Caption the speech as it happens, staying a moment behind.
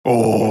Oh,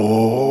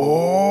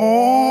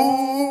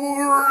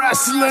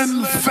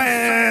 wrestling fans!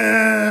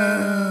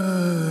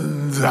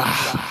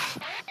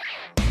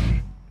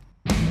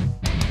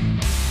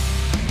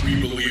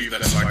 We believe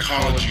that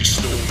psychology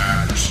still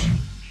matters.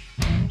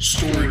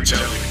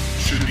 Storytelling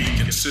should be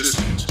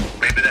consistent.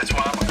 Maybe that's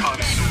why I'm a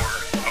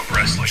connoisseur of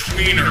wrestling.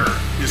 Tweener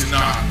is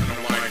not an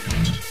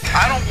alignment.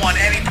 I don't want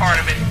any part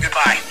of it.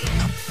 Goodbye.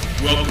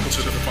 Welcome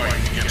to the fight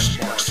against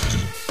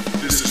Marxism.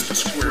 This is the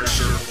Square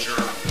Circle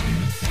Journal.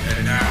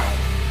 And now,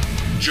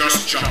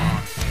 Just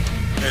John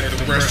and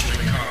the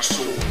wrestling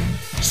connoisseur,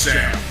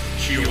 Sam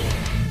Keeler.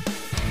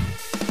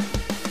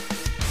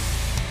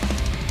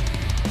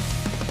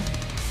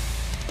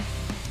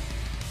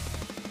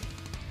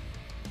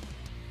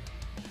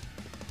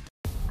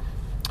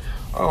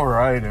 All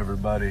right,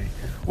 everybody.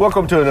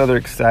 Welcome to another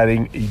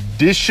exciting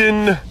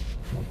edition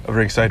of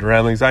Ringside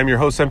Ramblings. I'm your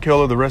host, Sam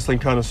Keeler, the wrestling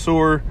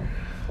connoisseur.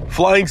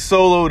 Flying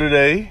solo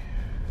today,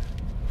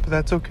 but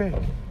that's okay.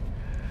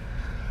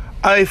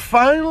 I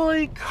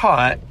finally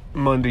caught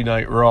Monday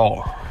Night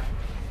Raw.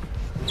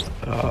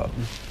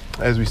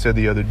 As we said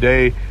the other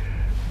day,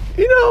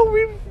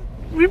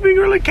 we've been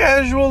really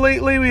casual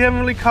lately. We haven't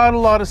really caught a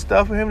lot of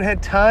stuff. We haven't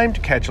had time to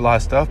catch a lot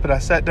of stuff, but I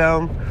sat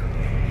down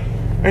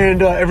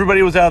and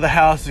everybody was out of the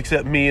house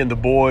except me and the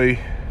boy.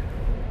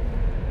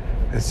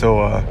 And so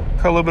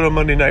caught a little bit of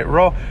Monday Night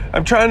Raw.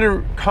 I'm trying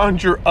to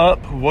conjure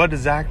up what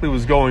exactly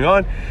was going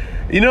on.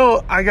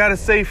 I gotta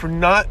say, for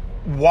not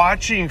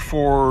watching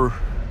for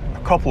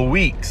a couple of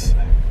weeks,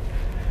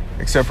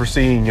 except for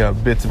seeing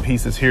bits and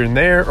pieces here and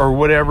there or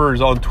whatever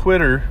is on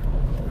Twitter,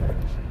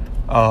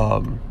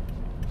 I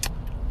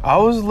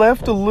was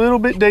left a little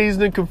bit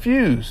dazed and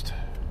confused.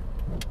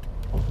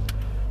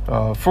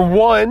 For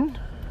one,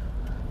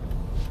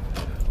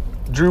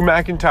 Drew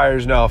McIntyre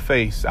is now a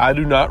face. I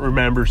do not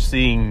remember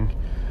seeing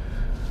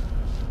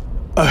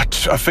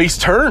a face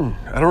turn.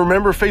 I don't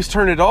remember a face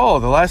turn at all.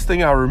 The last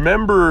thing I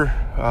remember,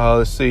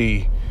 let's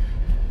see,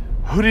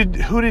 who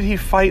did he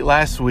fight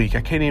last week?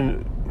 I can't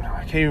even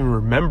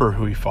remember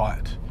who he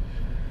fought.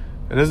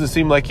 It doesn't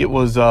seem like it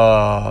was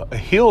a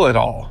heel at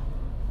all.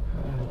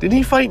 Didn't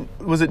he fight?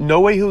 Was it No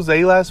Way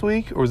Jose last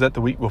week, or was that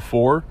the week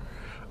before?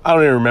 I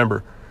don't even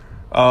remember.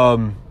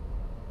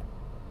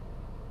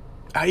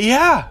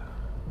 Yeah.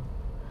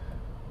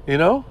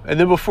 And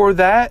then before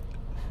that,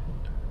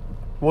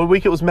 one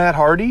week it was Matt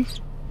Hardy.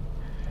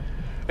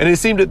 And it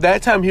seemed at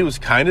that time he was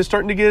kind of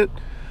starting to get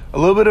a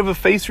little bit of a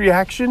face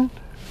reaction.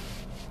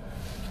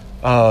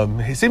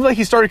 It seemed like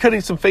he started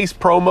cutting some face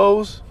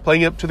promos,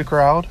 playing up to the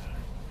crowd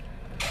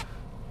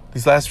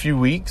these last few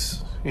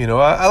weeks.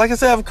 Like I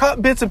said, I've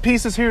caught bits and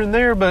pieces here and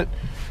there, but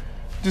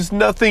just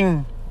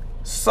nothing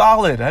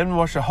solid. I didn't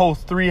watch a whole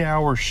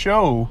 3-hour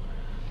show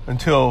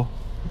until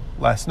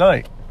last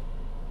night.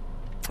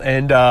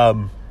 And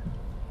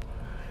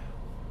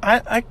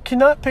I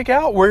cannot pick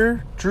out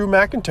where Drew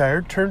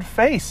McIntyre turned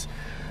face.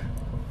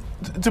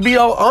 To be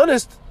all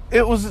honest,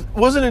 it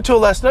wasn't until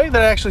last night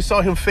that I actually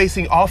saw him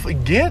facing off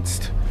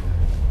against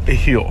a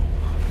heel,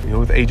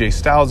 with AJ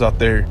Styles out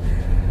there,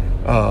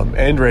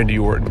 and Randy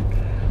Orton.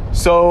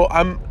 So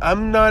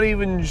I'm not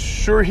even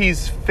sure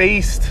he's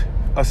faced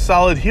a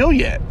solid heel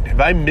yet. Have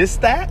I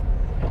missed that?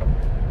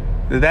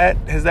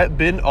 Has that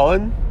been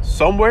on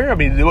somewhere? I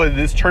mean, did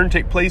this turn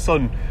take place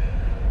on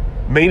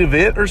Main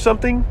Event or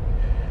something?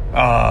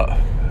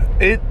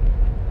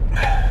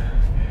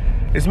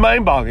 It's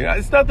mind-boggling.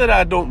 It's not that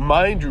I don't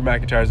mind Drew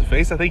McIntyre as a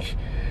face. I think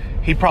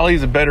he probably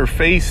is a better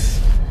face,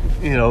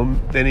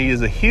 than he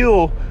is a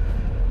heel,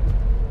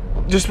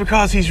 just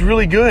because he's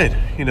really good.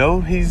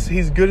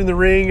 He's good in the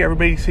ring.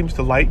 Everybody seems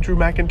to like Drew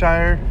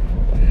McIntyre.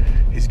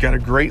 He's got a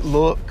great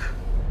look.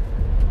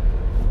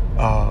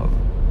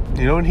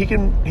 And he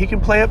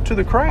can play up to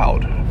the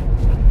crowd.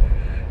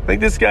 I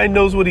think this guy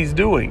knows what he's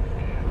doing.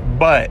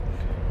 But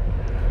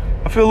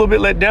I feel a little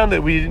bit let down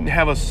that we didn't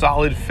have a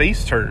solid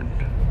face turn.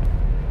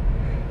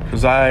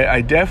 Because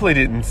I definitely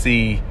didn't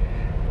see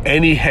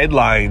any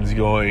headlines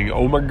going,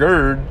 oh my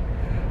god,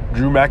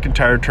 Drew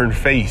McIntyre turned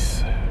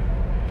face.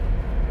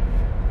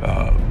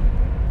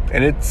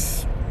 And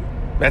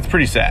that's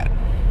pretty sad.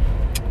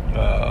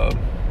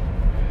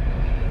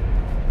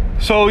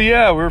 So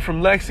yeah, we're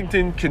from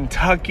Lexington,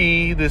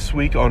 Kentucky this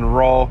week on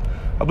Raw.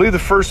 I believe the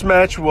first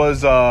match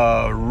was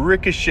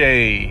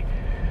Ricochet.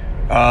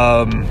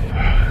 God,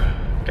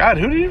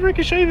 who did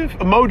Ricochet?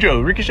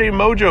 Mojo. Ricochet and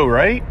Mojo,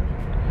 right?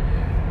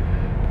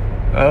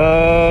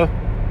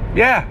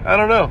 Yeah, I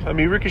don't know. I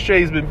mean,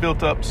 Ricochet's been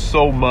built up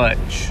so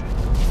much.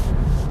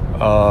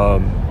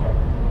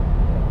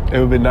 It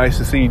would have been nice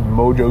to see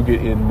Mojo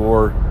get in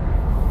more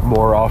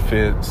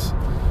offense.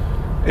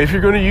 If you're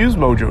going to use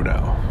Mojo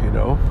now,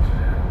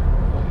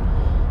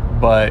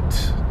 But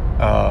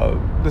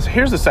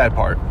here's the sad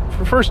part. For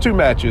the first two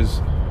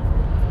matches,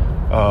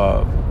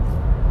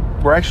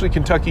 were actually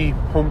Kentucky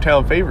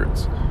hometown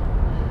favorites.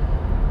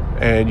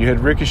 And you had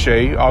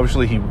Ricochet.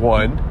 Obviously, he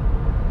won.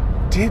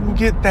 Didn't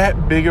get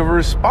that big of a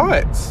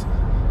response.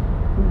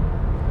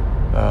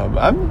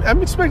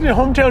 I'm expecting a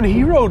hometown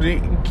hero to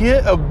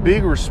get a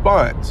big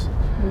response.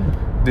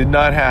 Did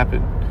not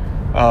happen.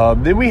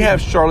 Then we have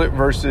Charlotte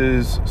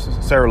versus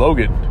Sarah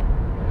Logan,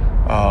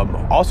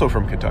 also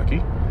from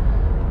Kentucky.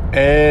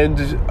 And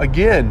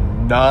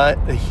again, not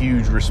a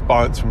huge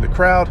response from the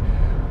crowd.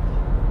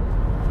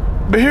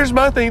 But here's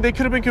my thing. They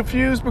could have been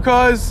confused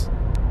because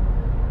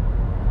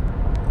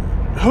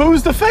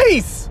who's the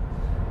face?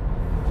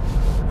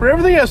 For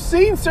everything I've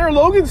seen, Sarah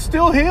Logan's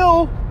still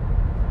heel.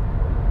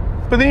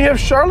 But then you have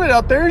Charlotte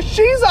out there.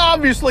 She's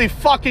obviously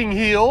fucking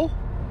heel.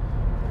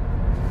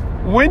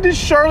 When did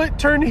Charlotte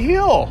turn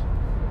heel?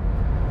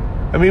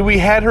 I mean, we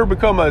had her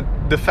become a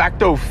de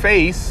facto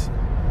face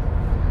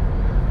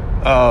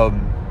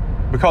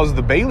because of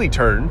the Bayley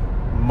turn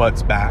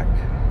months back.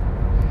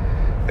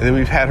 And then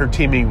we've had her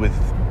teaming with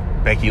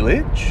Becky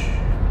Lynch.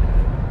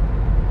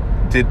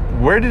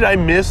 Where did I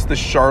miss the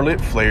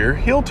Charlotte Flair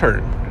heel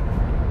turn?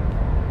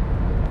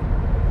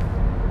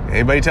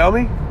 Anybody tell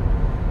me?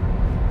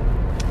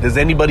 Does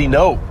anybody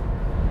know?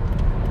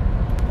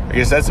 I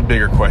guess that's a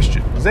bigger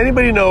question. Does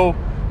anybody know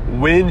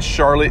when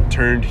Charlotte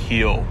turned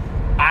heel?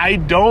 I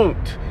don't.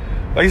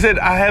 Like I said,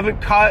 I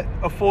haven't caught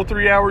a full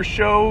 3-hour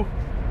show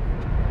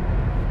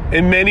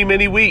in many,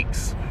 many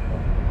weeks.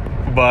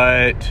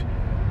 But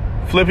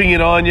flipping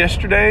it on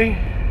yesterday,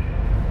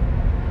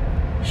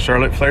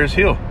 Charlotte Flair's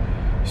heel.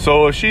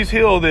 So if she's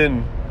heel,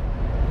 then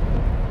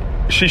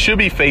she should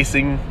be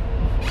facing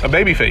a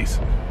babyface.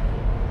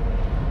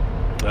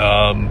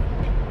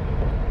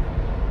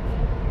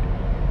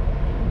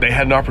 They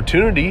had an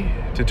opportunity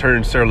to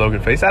turn Sarah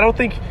Logan face. I don't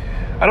think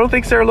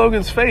Sarah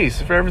Logan's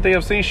face. For everything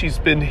I've seen, she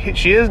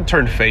hasn't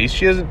turned face.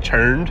 She hasn't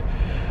turned.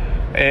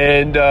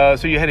 And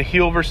so you had a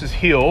heel versus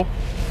heel.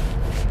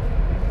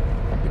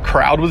 The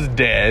crowd was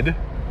dead.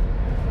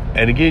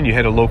 And again, you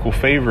had a local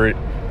favorite.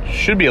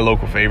 Should be a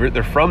local favorite.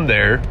 They're from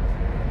there.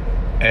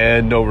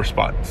 And no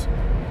response.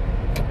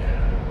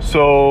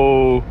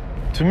 So,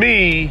 to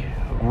me,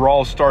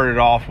 Raw started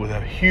off with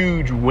a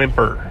huge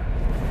whimper.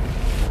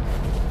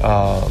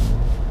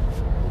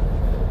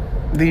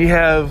 Then you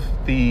have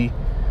the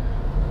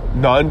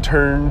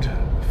non-turned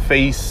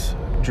face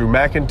Drew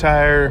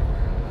McIntyre,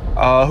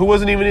 who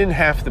wasn't even in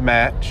half the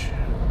match.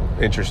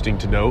 Interesting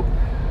to note.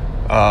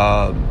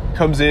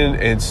 Comes in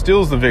and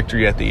steals the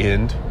victory at the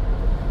end.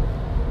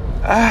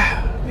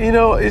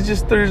 It's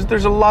just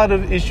there's a lot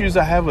of issues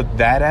I have with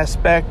that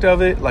aspect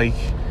of it. Like,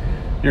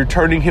 you're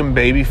turning him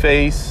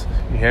babyface.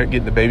 You aren't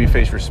getting the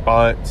babyface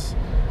response.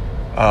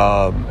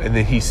 And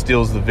then he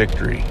steals the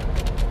victory.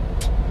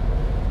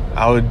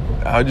 I would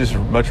just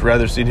much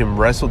rather see him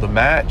wrestle the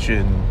match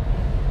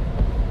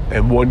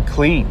and won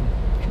clean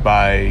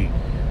by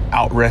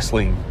out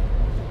wrestling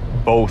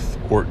both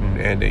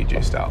Orton and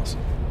AJ Styles.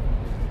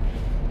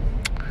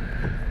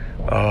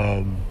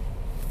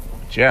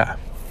 Yeah.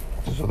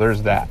 So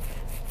there's that.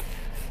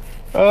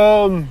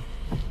 I'm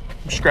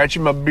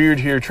scratching my beard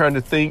here trying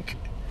to think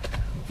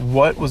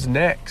what was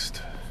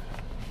next.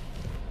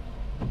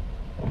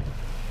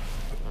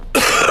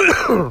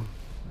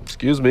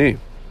 Excuse me.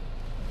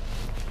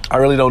 I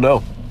really don't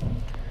know.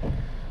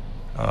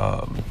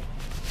 I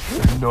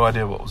have no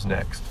idea what was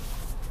next.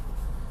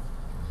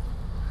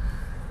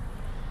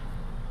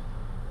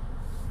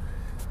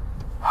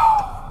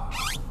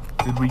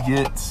 Did we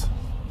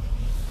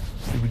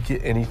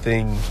get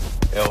anything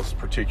else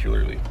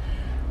particularly?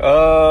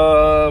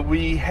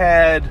 We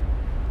had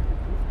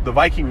the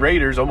Viking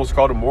Raiders, almost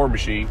called them War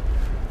Machine.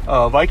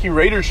 Viking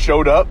Raiders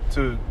showed up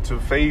to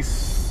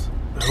face,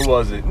 who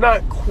was it?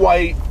 Not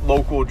quite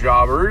local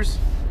jobbers,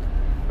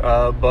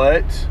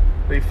 but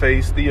they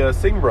faced the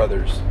Singh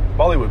brothers,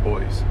 Bollywood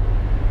boys.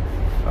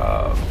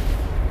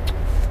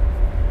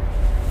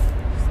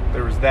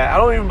 There was that. I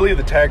don't even believe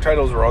the tag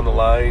titles were on the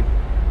line.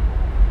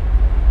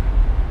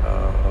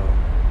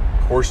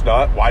 Of course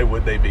not. Why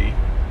would they be?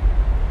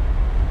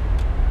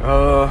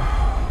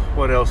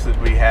 What else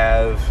did we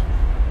have?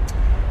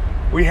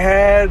 We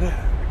had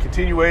a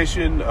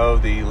continuation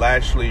of the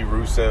Lashley,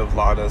 Rusev,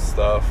 Lana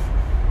stuff.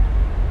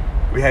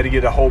 We had to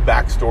get a whole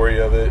backstory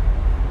of it.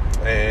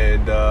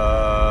 And,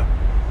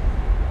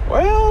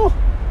 well,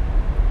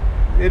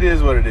 it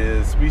is what it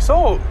is. We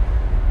saw,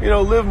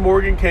 Liv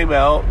Morgan came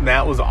out, and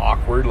that was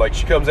awkward. Like,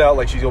 she comes out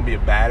like she's going to be a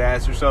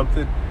badass or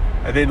something.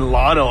 And then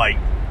Lana,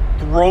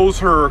 throws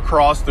her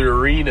across the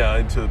arena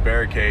into the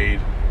barricade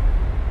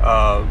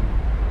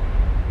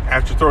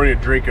after throwing a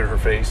drink in her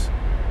face.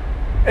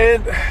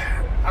 And,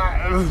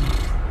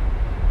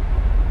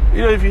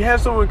 if you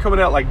have someone coming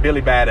out like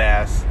Billy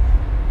Badass,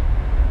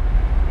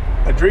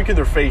 a drink in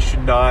their face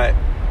should not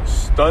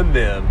stun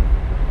them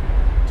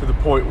to the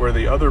point where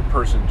the other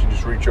person can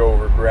just reach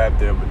over, grab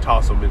them, and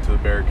toss them into the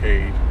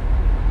barricade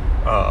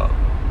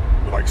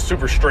with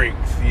super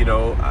strength. I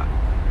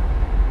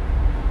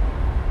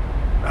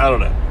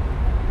don't know.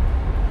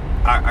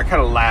 I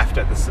kind of laughed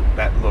at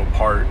that little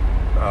part.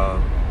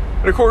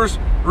 And of course,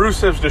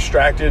 Rusev's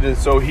distracted, and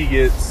so he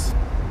gets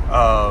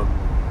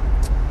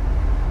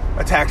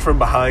attacked from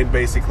behind,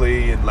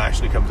 basically, and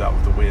Lashley comes out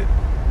with the win.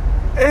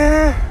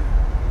 I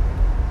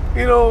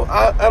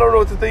don't know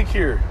what to think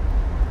here.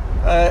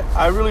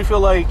 I really feel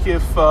like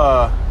if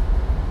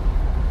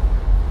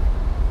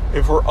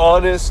if we're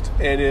honest,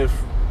 and if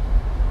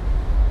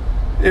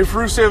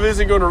Rusev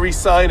isn't going to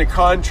re-sign a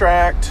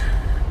contract,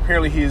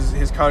 apparently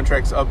his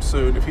contract's up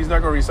soon. If he's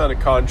not going to re-sign a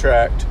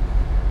contract,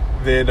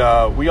 then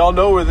we all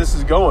know where this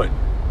is going.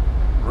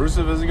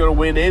 Rusev isn't going to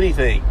win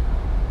anything.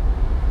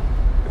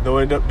 And they'll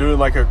end up doing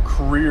like a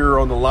career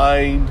on the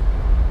line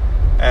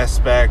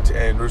aspect,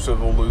 and Rusev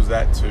will lose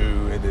that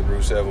too, and then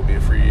Rusev will be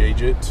a free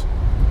agent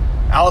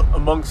out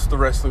amongst the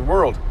wrestling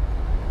world.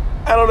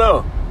 I don't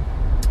know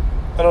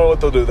what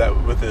they'll do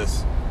with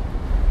this.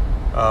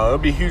 It'll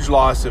be a huge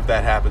loss if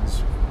that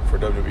happens for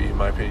WWE, in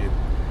my opinion.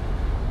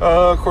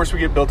 Of course, we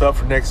get built up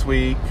for next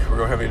week. We're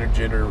going to have an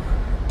intergender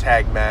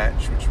tag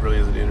match, which really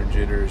isn't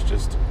intergender. It's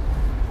just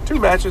two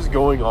matches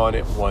going on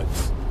at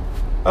once.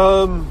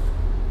 What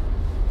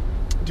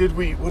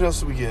else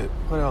did we get?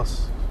 What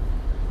else?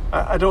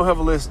 I don't have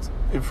a list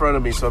in front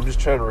of me, so I'm just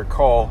trying to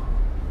recall.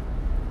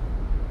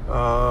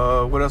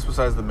 What else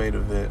besides the main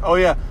event? Oh,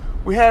 yeah.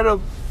 We had a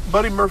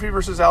Buddy Murphy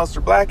versus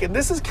Aleister Black, and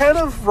this is kind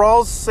of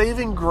Raw's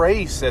saving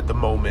grace at the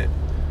moment,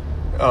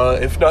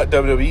 if not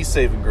WWE's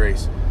saving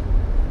grace.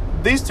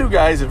 These two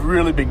guys have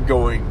really been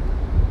going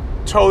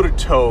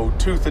toe-to-toe,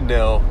 tooth and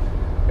nail,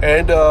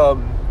 and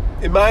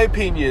in my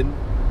opinion,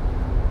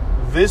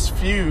 this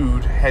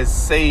feud has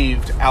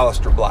saved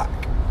Aleister Black,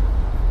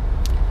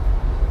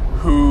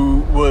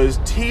 who was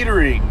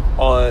teetering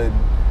on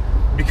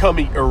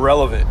becoming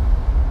irrelevant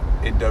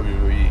in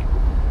WWE.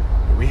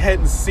 We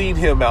hadn't seen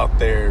him out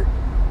there.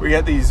 We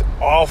got these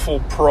awful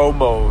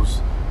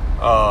promos.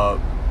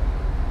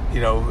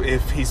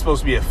 If he's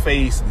supposed to be a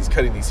face and he's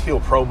cutting these heel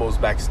promos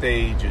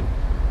backstage, and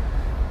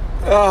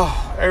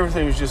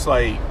everything was just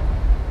like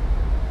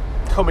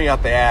coming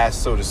out the ass,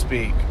 so to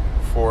speak,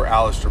 for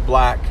Aleister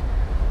Black.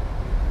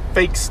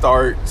 Fake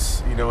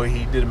starts. He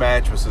did a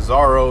match with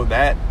Cesaro, and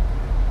that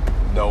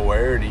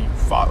nowhere, and he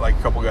fought like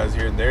a couple guys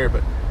here and there.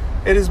 But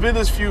it has been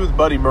this feud with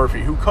Buddy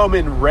Murphy, who come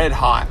in red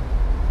hot.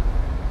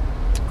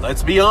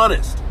 Let's be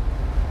honest.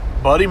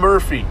 Buddy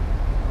Murphy,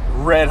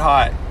 red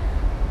hot.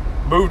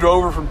 Moved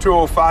over from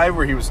 205,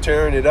 where he was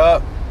tearing it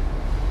up.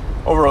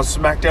 Over on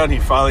SmackDown, he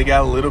finally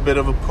got a little bit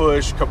of a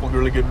push. A couple of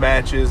really good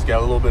matches. Got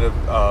a little bit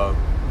of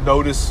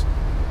notice.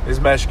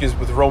 His match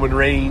with Roman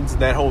Reigns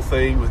and that whole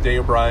thing with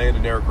Daniel Bryan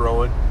and Eric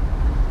Rowan.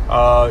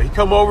 He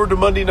come over to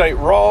Monday Night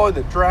Raw in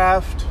the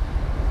draft,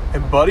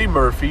 and Buddy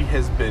Murphy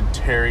has been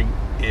tearing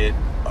it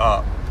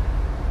up.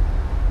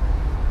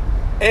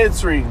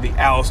 Answering the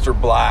Aleister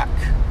Black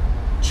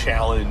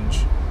challenge,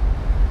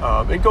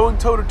 and going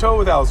toe-to-toe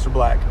with Aleister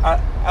Black.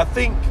 I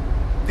think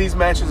these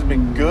matches have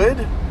been good.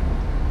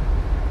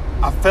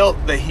 I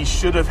felt that he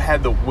should have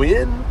had the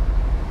win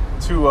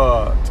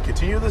to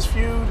continue this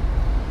feud,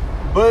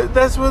 but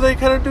that's where they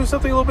kind of do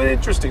something a little bit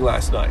interesting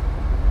last night.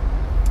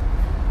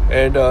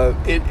 And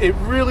it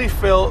really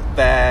felt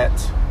that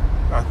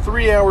a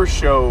 3-hour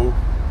show,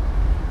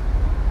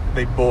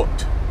 they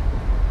booked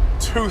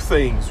two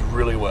things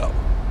really well.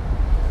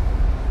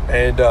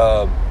 And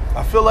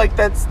I feel like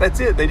that's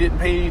it. They didn't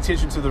pay any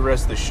attention to the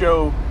rest of the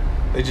show.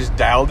 They just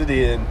dialed it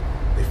in.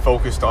 They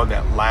focused on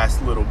that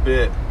last little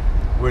bit,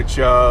 which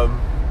I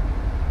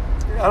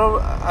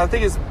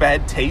think it's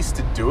bad taste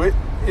to do it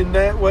in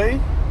that way.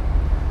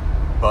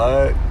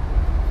 But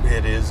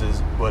it is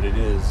what it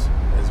is,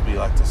 as we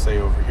like to say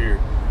over here.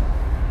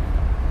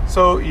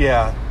 So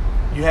yeah,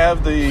 you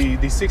have the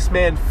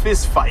 6-man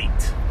fist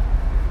fight.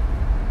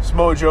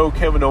 Samoa Joe,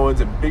 Kevin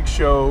Owens, and Big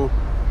Show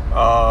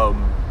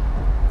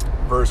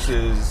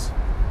versus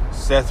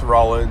Seth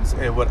Rollins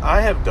and what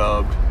I have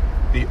dubbed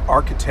the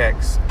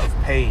Architects of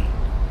Pain.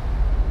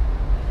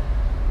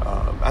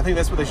 I think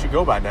that's what they should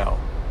go by now.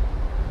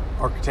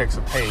 Architects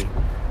of Pain.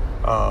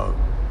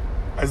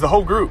 As the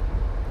whole group,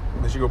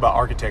 they should go by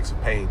Architects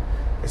of Pain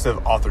instead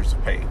of Authors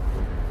of Pain.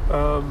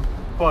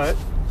 But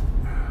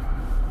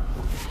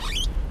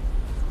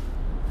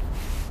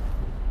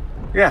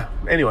yeah,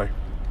 anyway.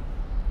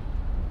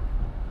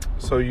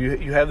 So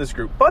you have this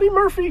group. Buddy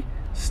Murphy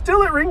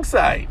still at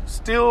ringside.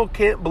 Still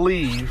can't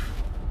believe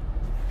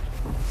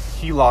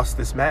he lost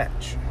this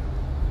match.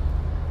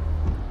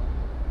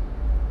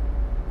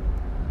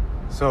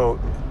 So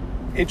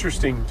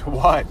interesting to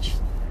watch.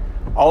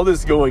 All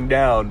this going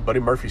down,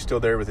 Buddy Murphy's still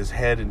there with his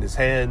head in his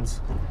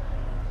hands.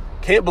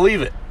 Can't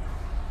believe it.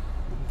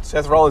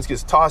 Seth Rollins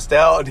gets tossed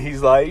out and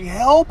he's like,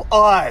 help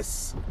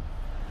us.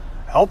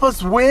 Help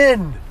us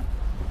win.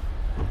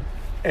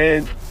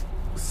 And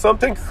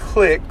something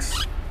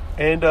clicks,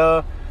 and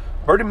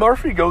Buddy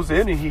Murphy goes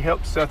in and he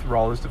helps Seth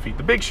Rollins defeat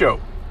the Big Show.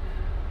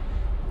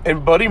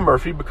 And Buddy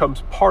Murphy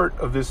becomes part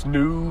of this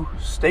new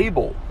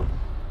stable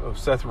of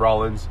Seth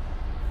Rollins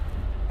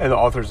and the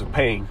Authors of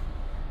Pain.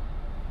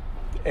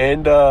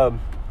 And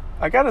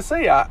I gotta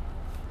say, I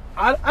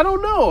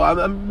don't know.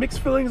 I'm mixed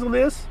feelings on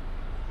this.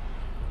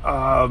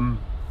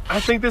 I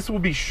think this will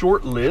be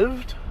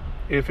short-lived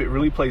if it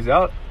really plays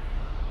out.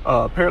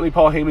 Apparently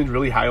Paul Heyman's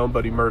really high on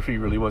Buddy Murphy,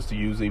 really wants to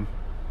use him.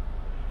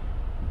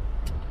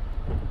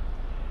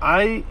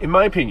 In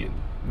my opinion,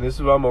 and this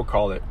is what I'm going to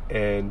call it,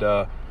 and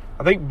I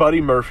think Buddy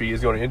Murphy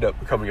is going to end up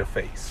becoming a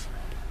face.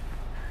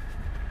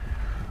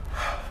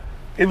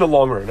 in the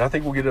long run. I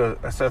think we'll get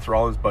a Seth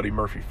Rollins Buddy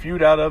Murphy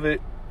feud out of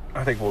it.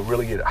 I think we'll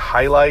really get a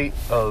highlight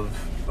of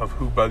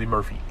who Buddy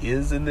Murphy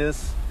is in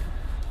this.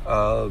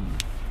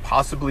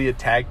 Possibly a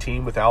tag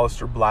team with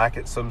Aleister Black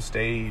at some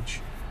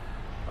stage.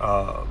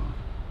 But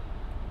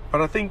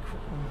I think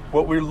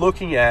what we're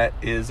looking at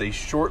is a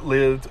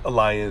short-lived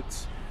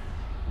alliance,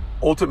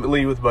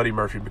 ultimately with Buddy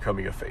Murphy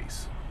becoming a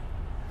face.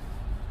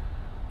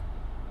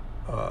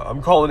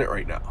 I'm calling it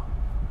right now.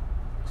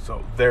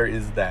 So there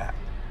is that.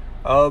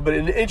 But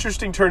an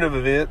interesting turn of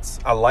events.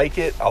 I like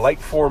it. I like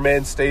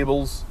 4-man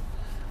stables.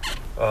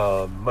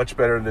 Much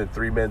better than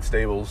 3-man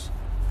stables.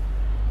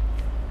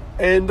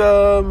 And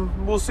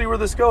we'll see where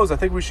this goes. I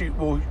think we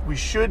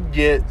should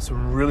get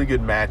some really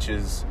good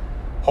matches,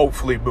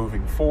 hopefully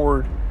moving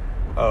forward.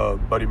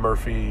 Buddy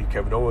Murphy,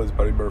 Kevin Owens,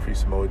 Buddy Murphy,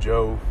 Samoa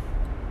Joe.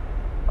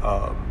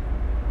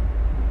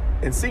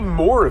 And seeing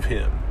more of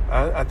him.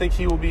 I think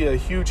he will be a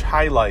huge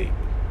highlight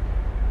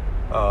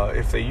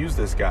if they use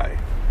this guy.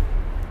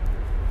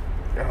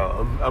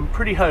 I'm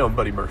pretty high on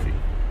Buddy Murphy.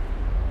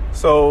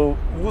 So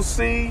we'll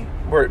see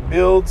where it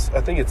builds.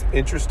 I think it's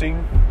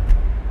interesting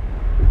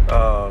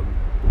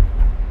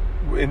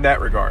in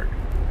that regard.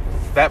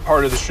 That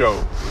part of the show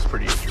was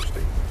pretty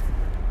interesting.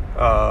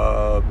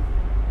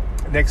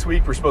 Next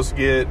week we're supposed to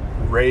get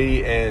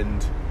Rey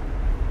and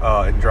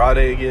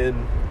Andrade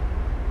again.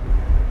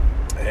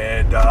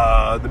 And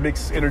the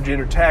mixed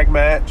intergender tag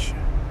match.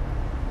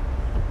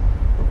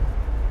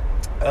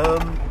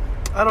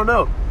 I don't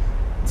know.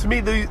 To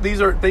me,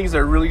 these aren't things that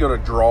are really going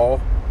to draw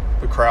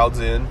the crowds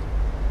in.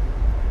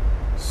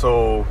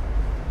 So,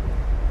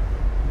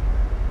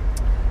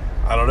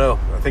 I don't know.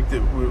 I think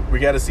that we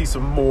got to see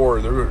some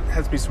more. There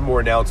has to be some more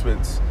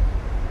announcements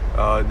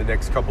in the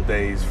next couple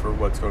days for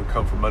what's going to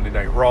come from Monday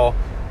Night Raw.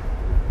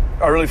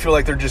 I really feel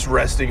like they're just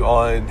resting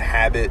on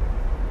habit.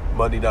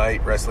 Monday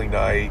night, wrestling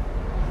night.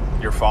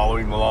 You're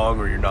following along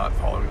or you're not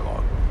following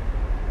along.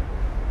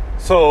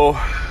 So,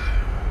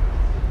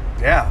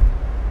 yeah.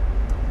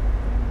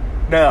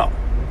 Now,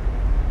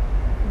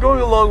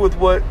 going along with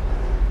what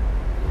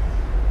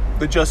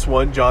the Just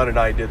One, John and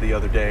I did the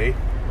other day,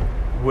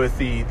 with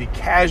the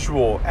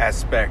casual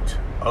aspect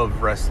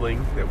of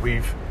wrestling that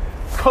we've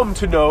come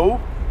to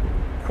know,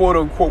 quote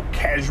unquote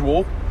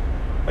casual.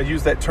 I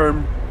use that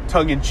term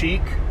tongue in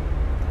cheek.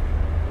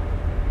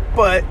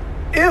 But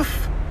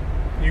if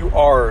you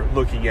are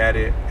looking at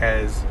it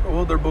as,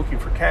 well, they're booking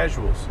for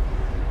casuals,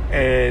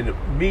 and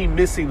me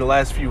missing the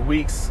last few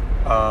weeks,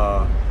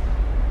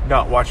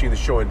 not watching the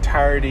show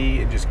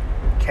entirety and just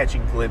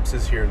catching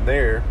glimpses here and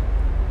there,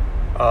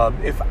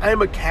 if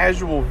I'm a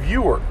casual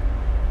viewer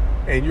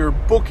and you're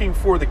booking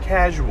for the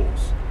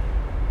casuals,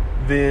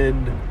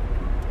 then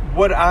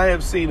what I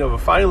have seen of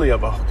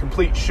a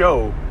complete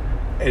show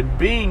and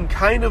being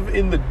kind of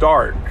in the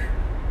dark.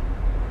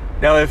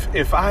 Now,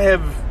 if I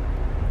have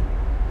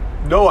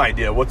no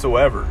idea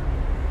whatsoever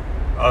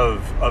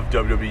of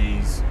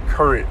WWE's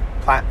current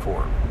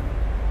platform,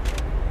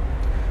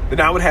 then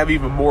I would have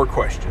even more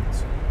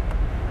questions.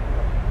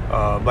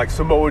 Like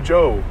Samoa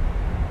Joe,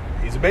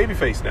 he's a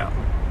babyface now.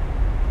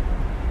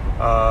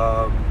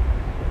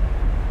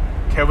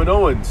 Kevin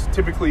Owens,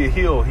 typically a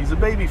heel, he's a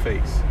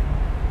babyface.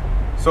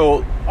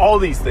 So all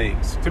these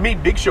things, to me,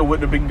 Big Show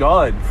wouldn't have been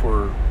gone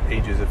for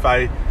ages. If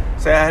I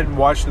say I hadn't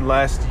watched in the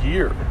last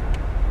year,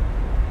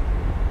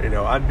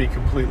 I'd be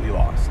completely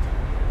lost.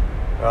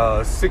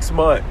 6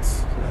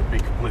 months, I'd be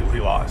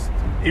completely lost.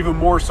 Even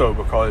more so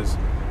because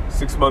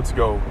 6 months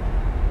ago,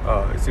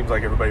 it seems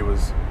like everybody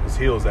was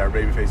heels that are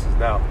babyfaces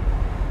now.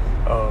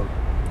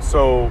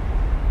 So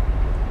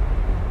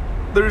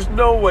there's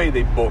no way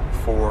they book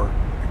for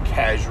a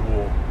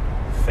casual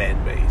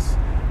fan base.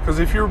 Because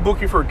if you're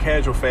booking for a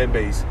casual fan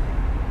base,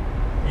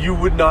 you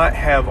would not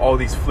have all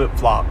these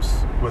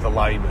flip-flops with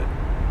alignment.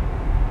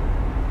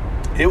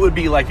 It would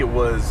be like it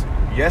was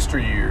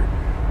yesteryear,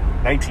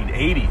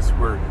 1980s,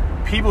 where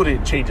people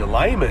didn't change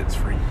alignments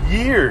for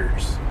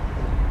years.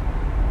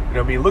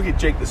 Look at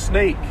Jake the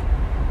Snake.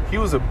 He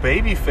was a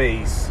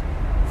babyface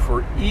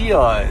for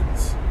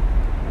eons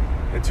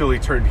until he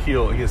turned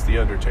heel against The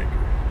Undertaker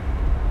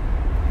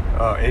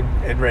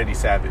and Randy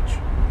Savage.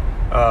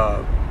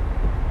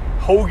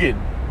 Hogan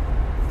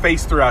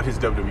faced throughout his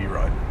WWE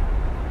run.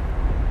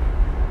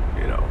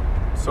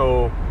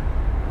 So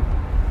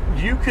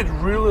you could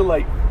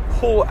really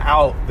pull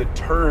out the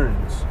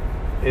turns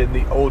in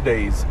the old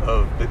days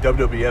of the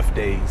WWF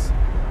days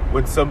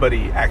when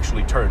somebody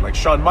actually turned. Like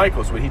Shawn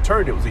Michaels, when he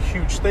turned, it was a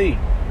huge thing.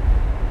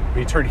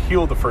 When he turned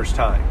heel the first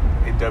time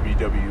in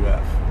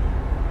WWF,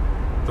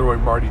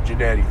 throwing Marty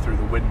Jannetty through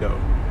the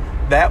window.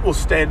 That will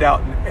stand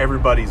out in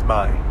everybody's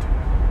mind.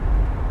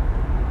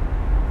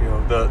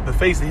 The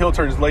face and heel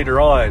turns later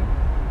on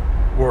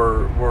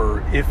were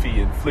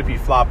iffy and flippy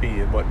floppy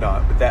and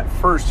whatnot, but that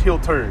first heel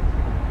turn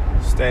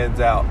stands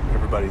out in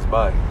everybody's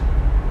mind.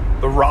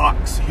 The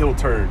Rock's heel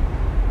turn,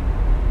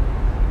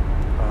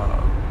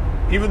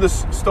 even the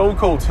Stone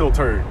Cold's heel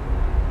turn,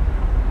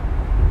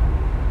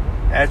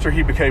 after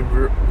he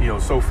became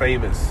so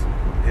famous,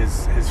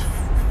 his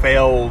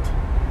failed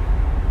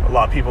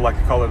lot of people like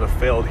to call it a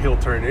failed heel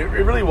turn. It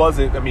really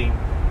wasn't. I mean,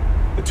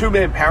 the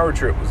two-man power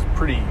trip was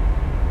pretty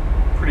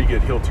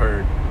good heel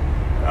turn.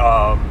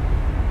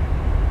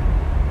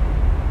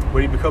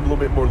 When he became a little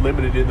bit more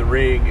limited in the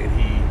ring, and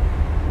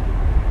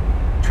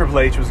Triple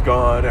H was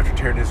gone after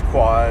tearing his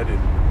quad, and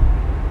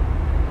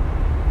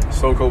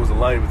Stone Cold was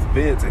aligned with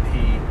Vince, and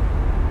he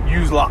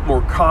used a lot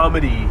more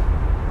comedy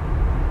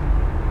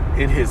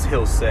in his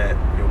heel set.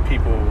 You know,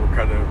 people were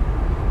kind of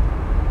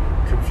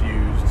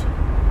confused.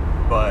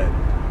 But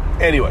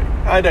anyway,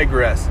 I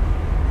digress.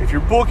 If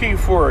you're booking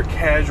for a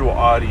casual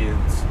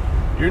audience,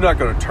 you're not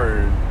going to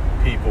turn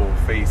people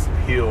face and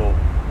heel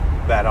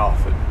that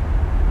often,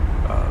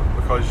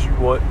 because you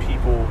want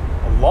people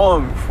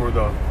along for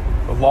the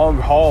long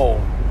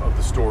haul of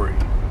the story.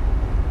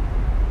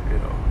 You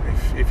know,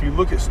 if you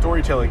look at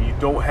storytelling, you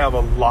don't have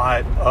a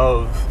lot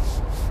of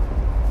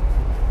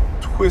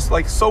twists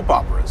like soap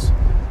operas.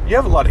 You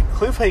have a lot of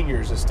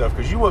cliffhangers and stuff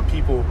because you want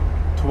people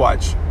to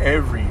watch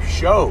every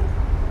show,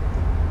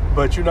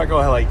 but you're not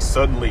going to like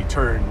suddenly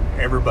turn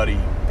everybody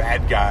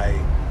bad guy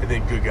and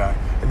then good guy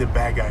and then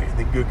bad guy and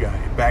then good guy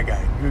and bad guy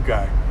and good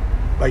guy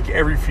like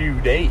every few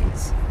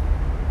days.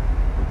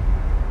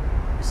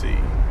 You see,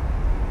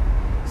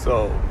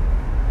 so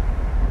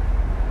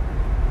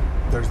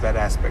there's that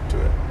aspect to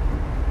it.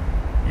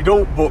 You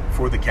don't book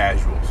for the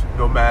casuals,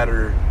 no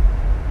matter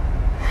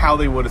how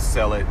they want to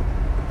sell it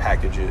and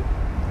package it.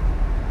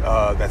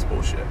 That's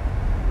bullshit.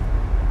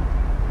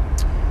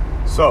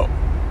 So,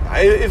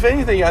 if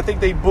anything, I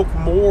think they book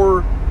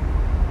more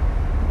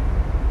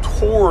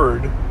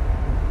toward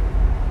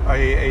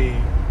a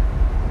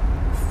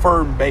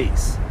firm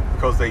base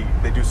because they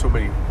do so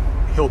many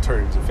heel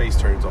turns and face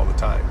turns all the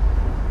time.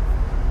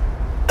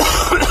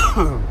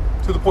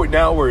 To the point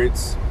now where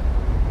it's,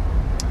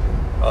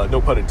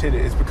 no pun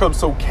intended, it's become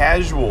so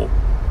casual,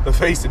 the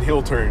face and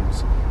heel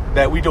turns,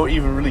 that we don't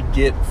even really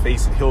get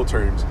face and heel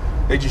turns.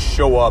 They just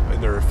show up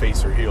and they're a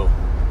face or heel.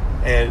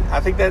 And I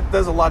think that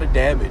does a lot of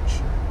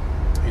damage.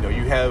 You know,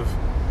 you have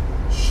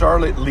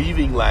Charlotte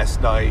leaving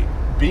last night,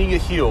 being a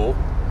heel,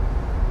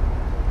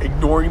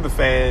 ignoring the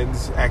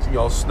fans, acting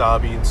all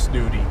snobby and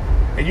snooty.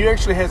 And you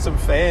actually had some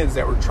fans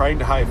that were trying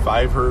to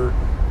high-five her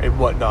and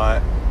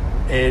whatnot,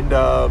 and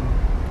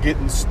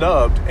getting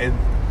snubbed. And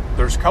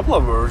there's a couple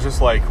of them who are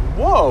just like,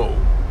 whoa,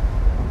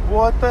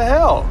 what the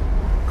hell?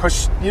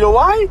 Because, you know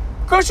why?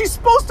 Because she's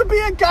supposed to be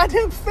a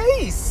goddamn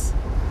face.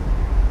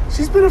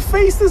 She's been a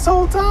face this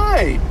whole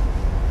time.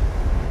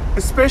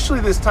 Especially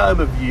this time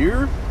of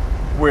year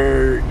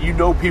where you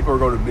know people are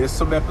going to miss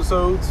some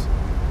episodes.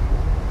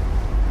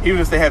 Even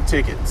if they have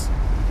tickets.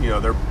 You know,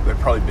 they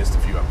probably missed a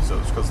few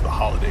episodes because of the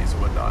holidays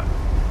and whatnot.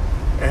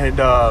 And,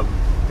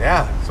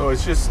 yeah, so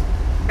it's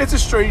a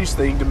strange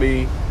thing to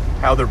me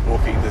how they're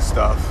booking this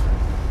stuff.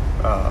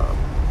 I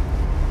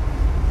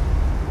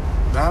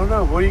don't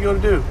know. What are you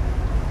going to do?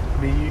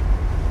 I mean,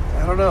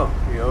 I don't know.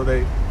 You know,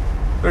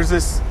 there's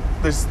this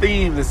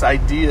theme, this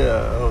idea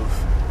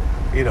of,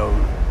 you know,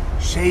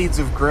 shades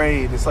of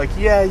gray. And it's like,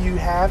 yeah, you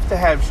have to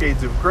have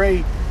shades of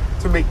gray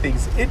to make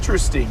things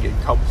interesting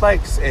and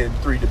complex and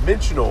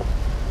three-dimensional.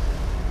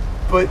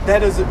 But that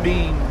doesn't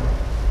mean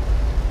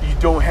you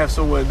don't have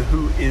someone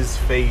who isn't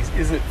face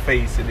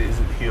and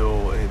isn't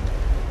heel. And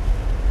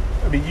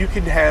I mean, you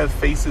can have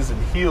faces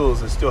and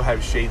heels and still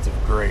have shades of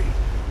gray.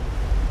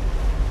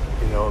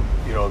 You know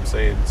what I'm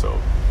saying? So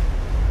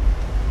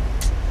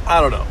I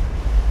don't know.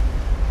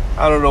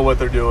 I don't know what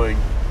they're doing.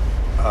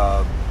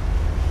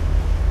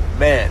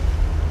 Man,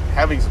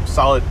 having some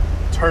solid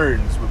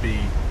turns would be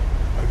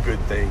a good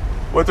thing.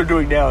 What they're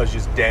doing now is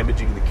just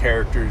damaging the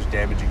characters,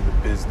 damaging the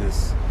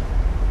business.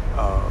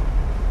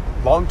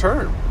 Long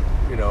term,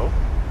 you know,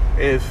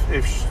 if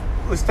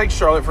let's take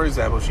Charlotte for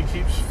example. She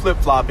keeps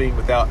flip-flopping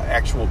without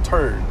actual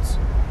turns,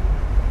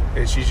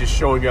 and she's just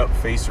showing up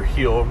face or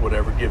heel in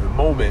whatever given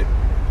moment.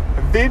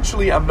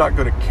 Eventually, I'm not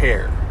going to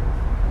care.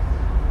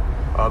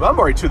 I'm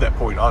already to that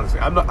point, honestly.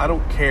 I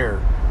don't care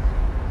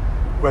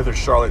whether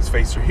Charlotte's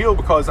face or heel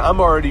because I'm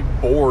already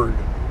bored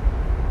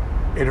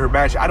in her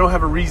match. I don't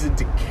have a reason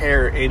to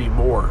care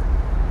anymore.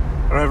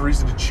 I don't have a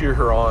reason to cheer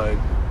her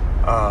on.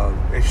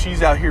 If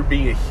she's out here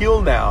being a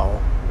heel now,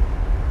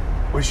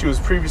 when she was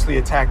previously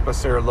attacked by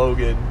Sarah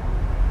Logan,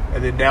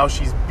 and then now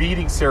she's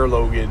beating Sarah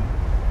Logan,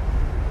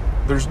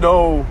 there's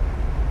no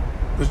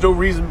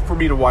reason for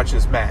me to watch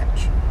this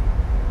match.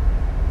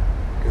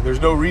 And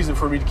there's no reason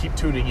for me to keep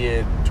tuning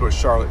in to a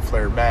Charlotte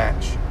Flair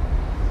match.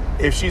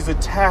 If she's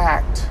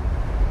attacked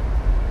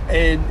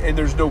and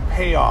there's no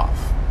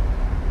payoff,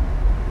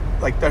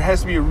 like there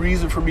has to be a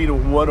reason for me to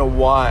want to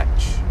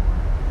watch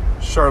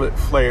Charlotte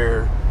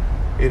Flair,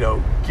 you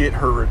know, get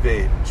her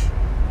revenge.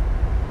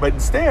 But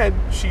instead,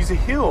 she's a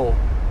heel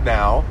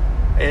now,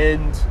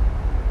 and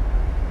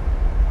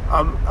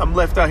I'm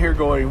left out here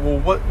going,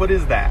 well, what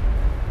is that?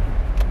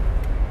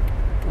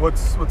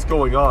 What's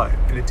going on?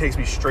 And it takes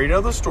me straight out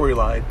of the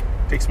storyline,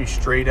 takes me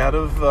straight out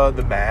of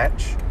the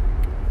match,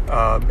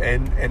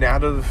 and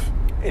out of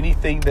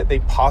anything that they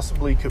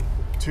possibly could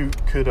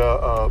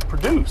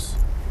produce.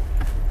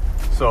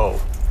 So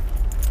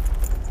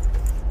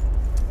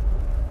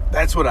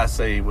That's what I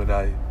say when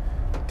I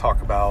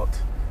talk about,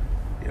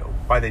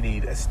 why they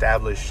need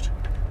established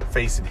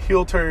face and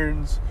heel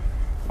turns,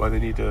 why they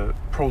need to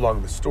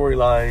prolong the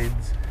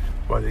storylines,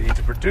 why they need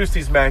to produce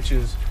these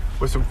matches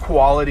with some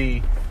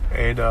quality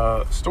and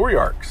story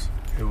arcs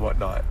and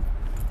whatnot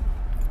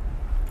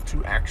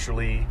to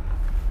actually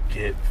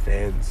get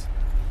fans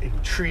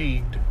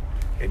intrigued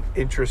and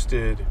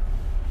interested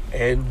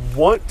and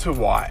want to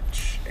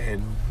watch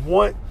and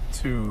want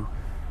to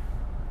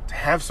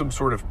have some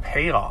sort of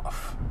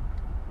payoff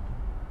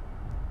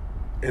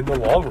in the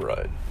long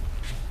run.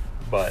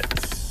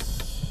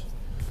 But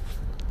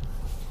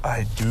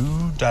I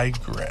do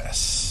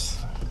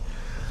digress.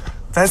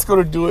 That's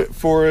going to do it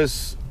for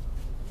us.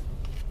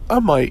 I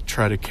might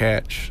try to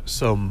catch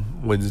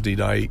some Wednesday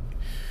night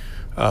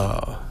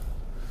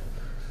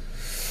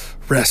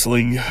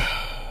wrestling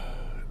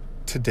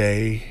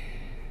today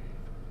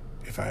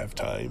if I have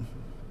time,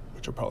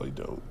 which I probably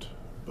don't,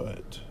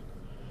 but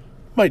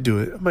might do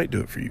it. I might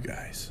do it for you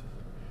guys.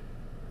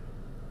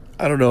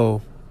 I don't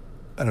know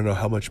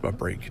how much my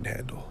brain can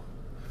handle.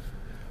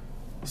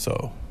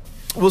 So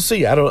we'll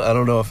see. I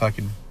don't know if I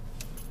can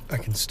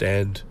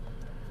stand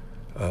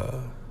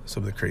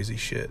some of the crazy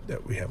shit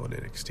that we have on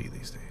NXT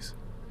these days.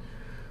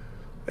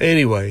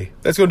 Anyway,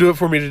 that's going to do it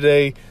for me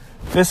today.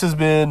 This has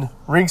been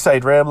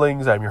Ringside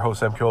Ramblings. I'm your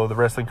host, Sam Killer, the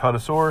Wrestling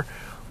Connoisseur.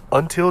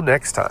 Until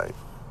next time.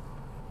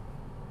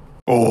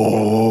 Oh,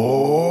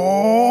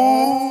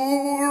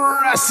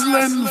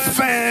 wrestling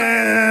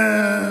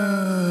fans!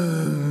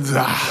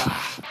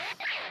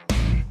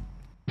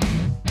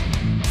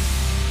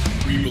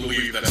 We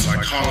believe that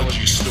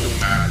psychology still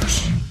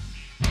matters.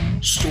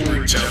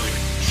 Storytelling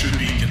should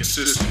be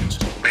consistent.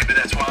 Maybe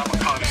that's why I'm a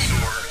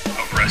connoisseur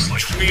of wrestling.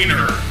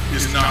 Tweener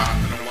is not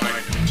an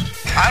alignment.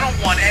 I don't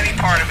want any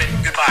part of it.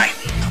 Goodbye.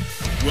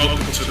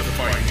 Welcome to the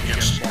fight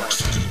against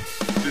Marxism.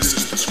 This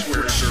is the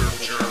Square Circle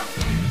Journal.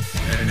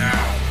 And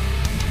now,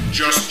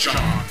 Just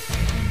John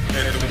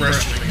and the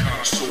Wrestling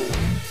Connoisseur,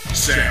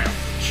 Sam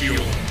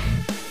Keeler.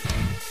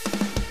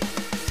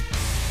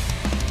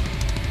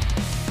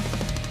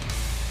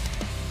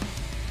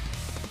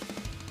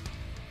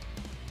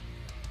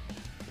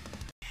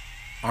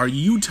 Are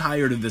you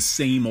tired of the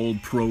same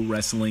old pro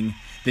wrestling?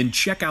 Then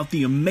check out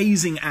the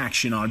amazing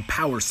action on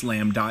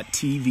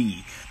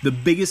Powerslam.tv, the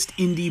biggest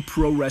indie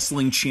pro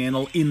wrestling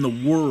channel in the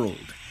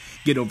world.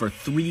 Get over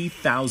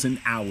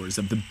 3,000 hours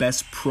of the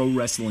best pro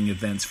wrestling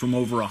events from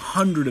over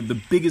 100 of the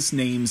biggest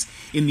names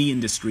in the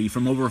industry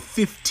from over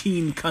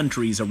 15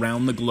 countries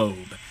around the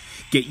globe.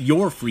 Get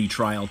your free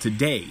trial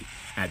today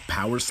at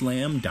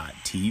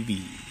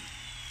Powerslam.tv.